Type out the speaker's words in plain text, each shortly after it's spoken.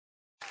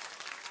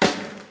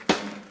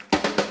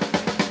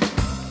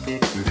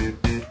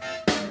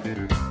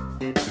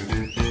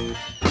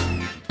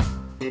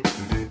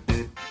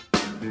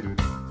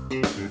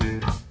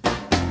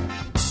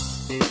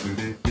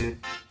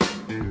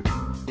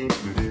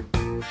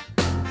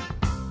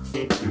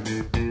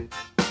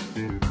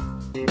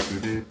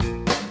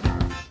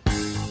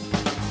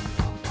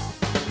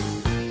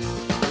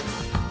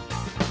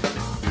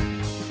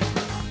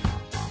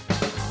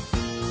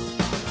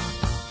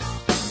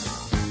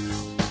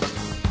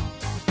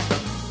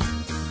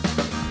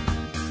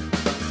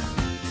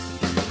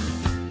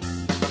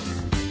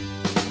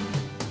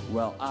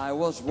Well, I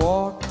was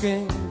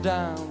walking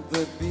down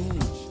the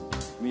beach,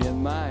 me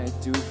and my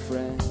two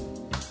friends.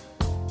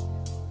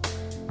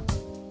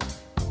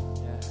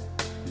 Yeah.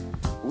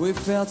 We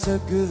felt so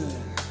good,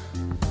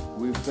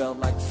 we felt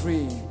like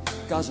free,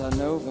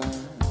 Casanova.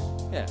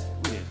 Yeah,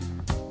 we did.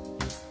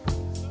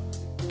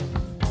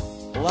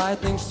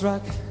 Lightning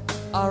struck,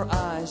 our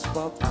eyes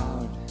popped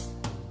out.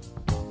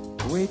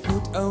 We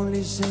could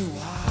only say wow.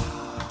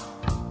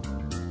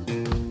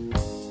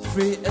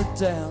 Three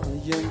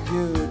Italian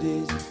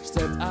beauties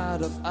stepped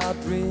out of our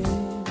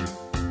dream,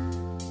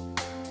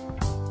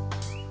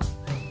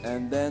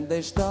 and then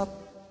they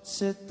stopped,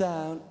 sit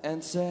down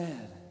and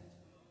said,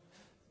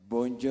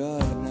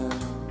 Buongiorno.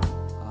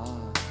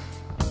 Ah.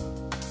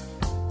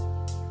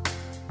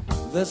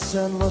 The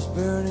sun was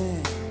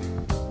burning,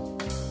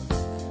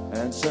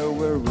 and so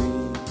were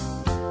we.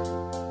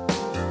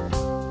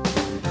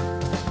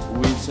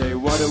 We say,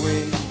 what are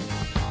we?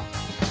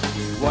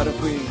 What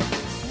have we?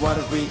 What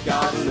have we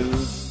got to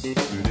lose? We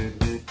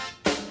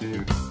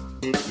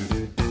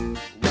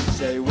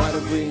say, what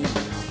have we?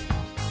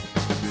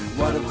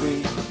 What have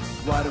we?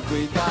 What have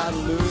we got to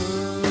lose?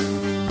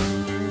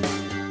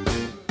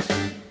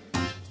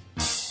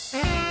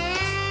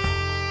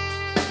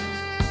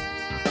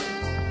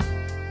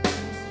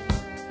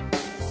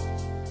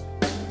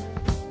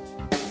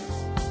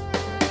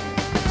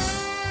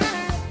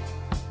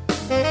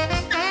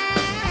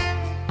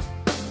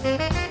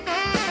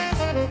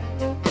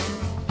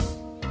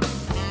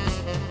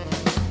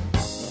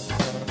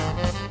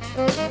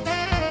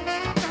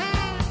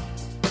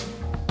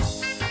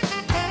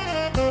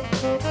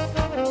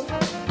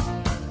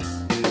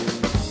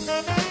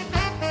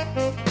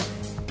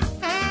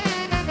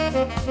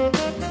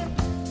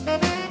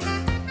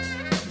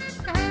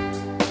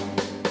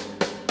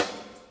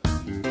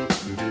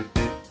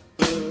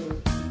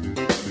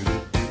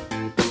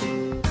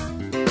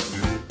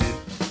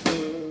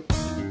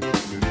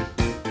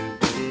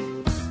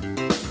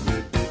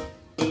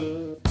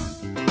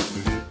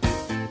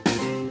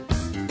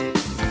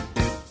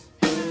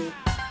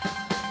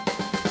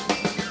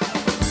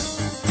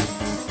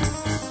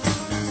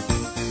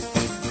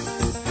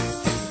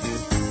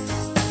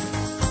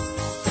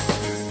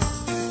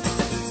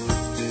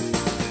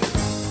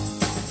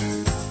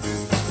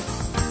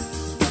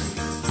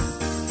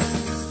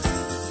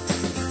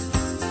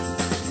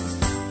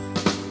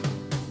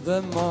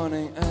 The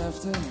morning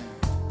after,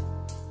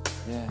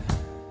 yeah,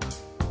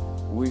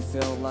 we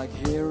felt like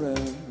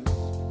heroes.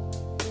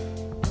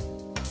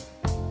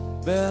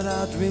 But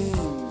our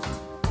dreams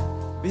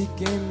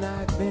became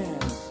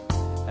nightmares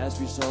as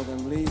we saw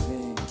them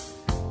leaving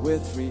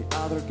with three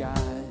other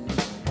guys.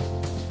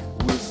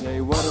 We say,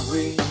 what have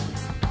we?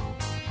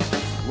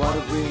 What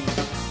have we?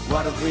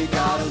 What have we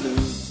got to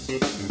lose?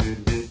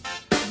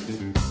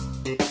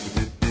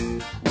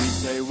 We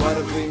say, what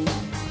have we?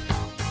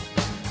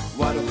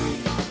 What have we?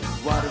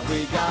 What have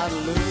we got to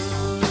lose?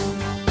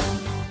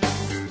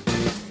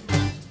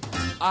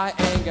 I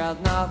ain't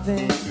got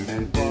nothing,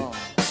 and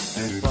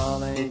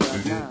Paul ain't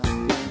got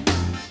nothing.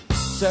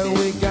 So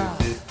we got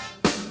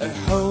a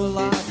whole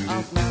lot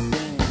of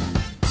nothing.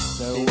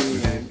 So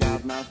we ain't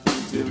got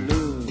nothing to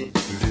lose.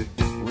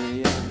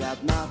 We ain't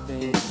got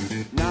nothing,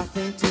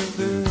 nothing to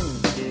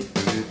lose.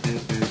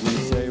 We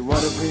say,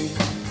 what have we?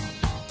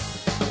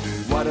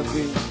 What have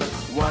we?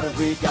 What have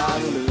we got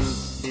to lose?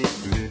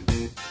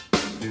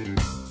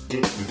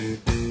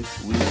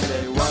 We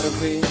say, what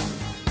have we?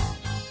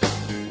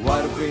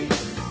 What have we?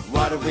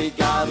 What have we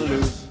got to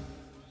lose?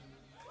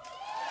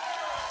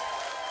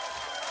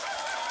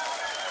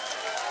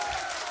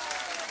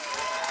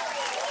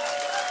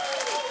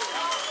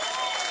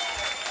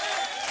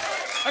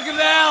 Dank u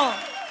wel.